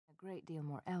great deal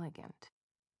more elegant.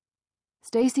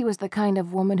 Stacy was the kind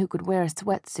of woman who could wear a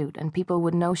sweatsuit and people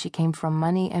would know she came from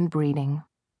money and breeding.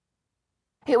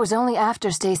 It was only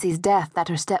after Stacy's death that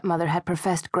her stepmother had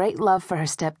professed great love for her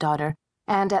stepdaughter,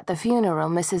 and at the funeral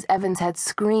Mrs. Evans had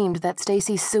screamed that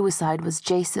Stacy's suicide was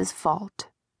Jace's fault.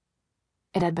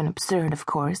 It had been absurd, of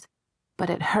course,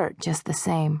 but it hurt just the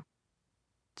same.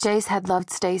 Jace had loved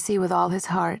Stacy with all his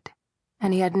heart,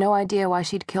 and he had no idea why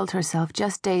she'd killed herself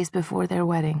just days before their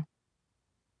wedding.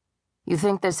 "You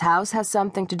think this house has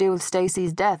something to do with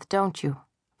Stacy's death, don't you?"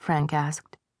 Frank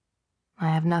asked. "I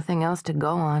have nothing else to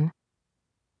go on."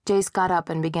 Jace got up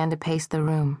and began to pace the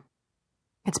room.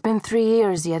 "It's been 3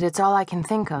 years, yet it's all I can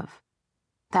think of.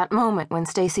 That moment when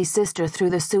Stacy's sister threw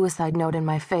the suicide note in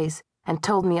my face and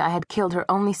told me I had killed her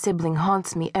only sibling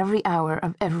haunts me every hour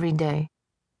of every day."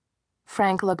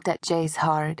 Frank looked at Jace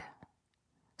hard.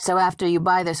 "So after you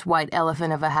buy this white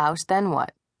elephant of a house, then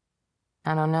what?"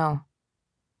 "I don't know.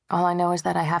 All I know is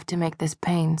that I have to make this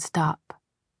pain stop."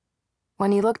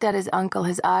 When he looked at his uncle,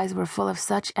 his eyes were full of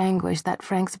such anguish that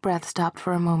Frank's breath stopped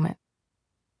for a moment.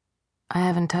 "I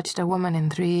haven't touched a woman in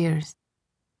 3 years.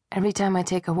 Every time I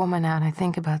take a woman out, I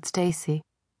think about Stacy.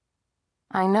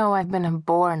 I know I've been a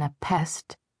bore and a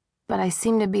pest, but I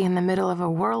seem to be in the middle of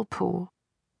a whirlpool.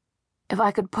 If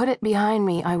I could put it behind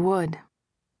me, I would.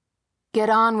 Get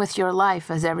on with your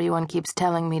life, as everyone keeps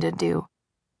telling me to do.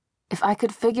 If I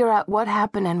could figure out what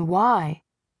happened and why,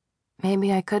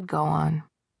 maybe I could go on."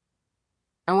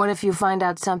 "And what if you find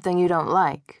out something you don't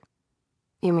like?"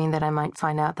 "You mean that I might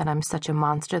find out that I'm such a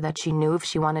monster that she knew if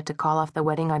she wanted to call off the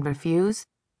wedding I'd refuse?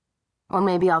 Or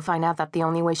maybe I'll find out that the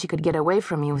only way she could get away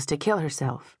from me was to kill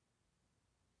herself."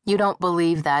 "You don't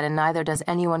believe that, and neither does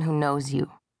anyone who knows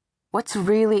you. What's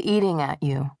really eating at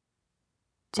you?"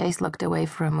 Jace looked away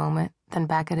for a moment, then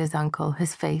back at his uncle,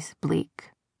 his face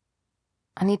bleak.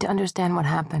 "I need to understand what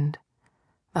happened.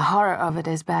 The horror of it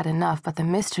is bad enough, but the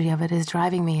mystery of it is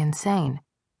driving me insane.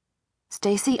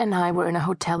 Stacy and I were in a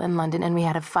hotel in London and we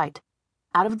had a fight.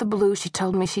 Out of the blue, she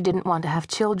told me she didn't want to have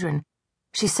children.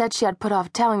 She said she had put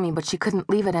off telling me, but she couldn't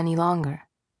leave it any longer.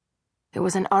 It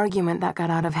was an argument that got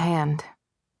out of hand.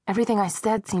 Everything I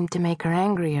said seemed to make her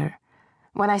angrier.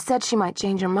 When I said she might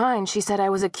change her mind, she said I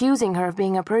was accusing her of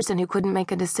being a person who couldn't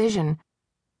make a decision.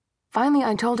 Finally,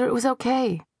 I told her it was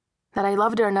okay, that I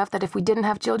loved her enough that if we didn't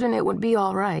have children, it would be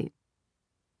all right.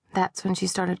 That's when she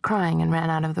started crying and ran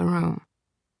out of the room.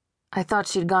 I thought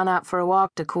she'd gone out for a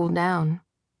walk to cool down.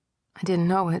 I didn't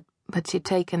know it, but she'd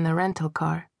taken the rental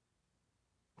car."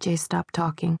 Jace stopped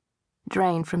talking,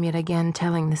 drained from yet again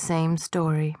telling the same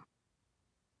story.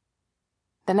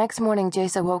 The next morning,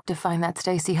 Jace awoke to find that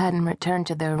Stacy hadn't returned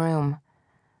to their room.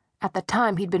 At the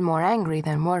time, he'd been more angry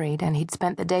than worried, and he'd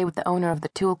spent the day with the owner of the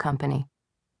tool company.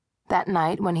 That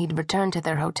night, when he'd returned to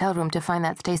their hotel room to find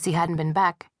that Stacy hadn't been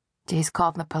back, Jace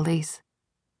called the police.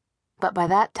 But by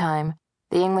that time,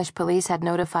 the English police had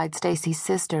notified Stacy's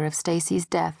sister of Stacy's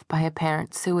death by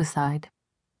apparent suicide.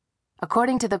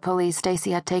 According to the police,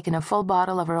 Stacy had taken a full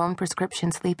bottle of her own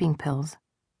prescription sleeping pills.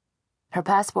 Her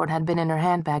passport had been in her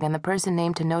handbag, and the person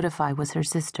named to notify was her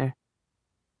sister.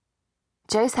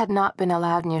 Jace had not been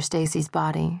allowed near Stacy's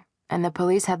body, and the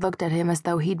police had looked at him as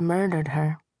though he'd murdered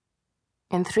her.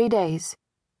 In 3 days,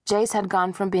 Jace had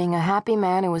gone from being a happy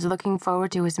man who was looking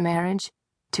forward to his marriage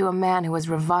to a man who was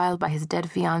reviled by his dead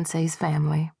fiancé's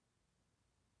family.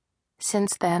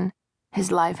 Since then,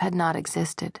 his life had not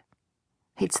existed.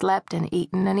 He'd slept and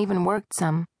eaten and even worked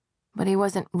some, but he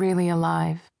wasn't really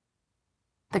alive.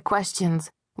 The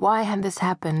questions, why had this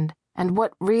happened, and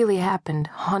what really happened,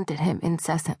 haunted him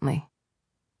incessantly.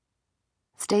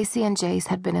 Stacy and Jace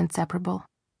had been inseparable.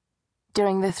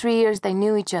 During the 3 years they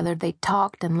knew each other, they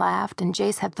talked and laughed, and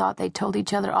Jace had thought they told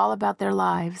each other all about their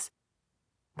lives.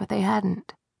 But they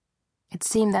hadn't. It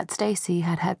seemed that Stacy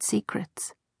had had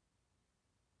secrets.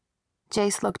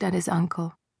 Jace looked at his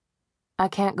uncle. "I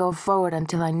can't go forward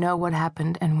until I know what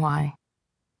happened and why."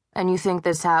 "And you think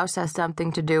this house has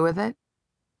something to do with it?"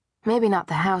 "Maybe not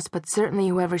the house, but certainly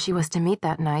whoever she was to meet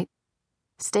that night.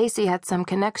 Stacy had some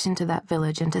connection to that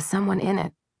village and to someone in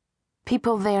it.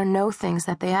 People there know things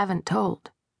that they haven't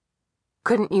told."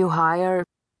 "Couldn't you hire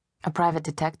a private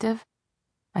detective?"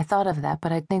 "I thought of that,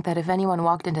 but I think that if anyone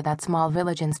walked into that small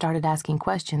village and started asking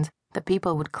questions, the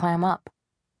people would clam up."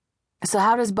 "So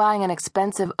how does buying an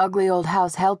expensive, ugly old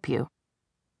house help you?"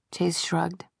 Jace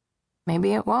shrugged.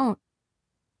 "Maybe it won't.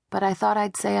 But I thought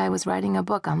I'd say I was writing a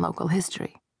book on local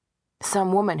history.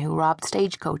 Some woman who robbed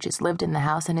stagecoaches lived in the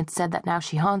house, and it's said that now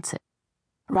she haunts it.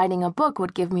 Writing a book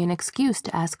would give me an excuse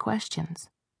to ask questions."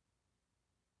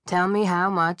 "Tell me how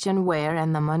much and where,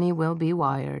 and the money will be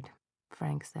wired,"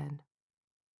 Frank said.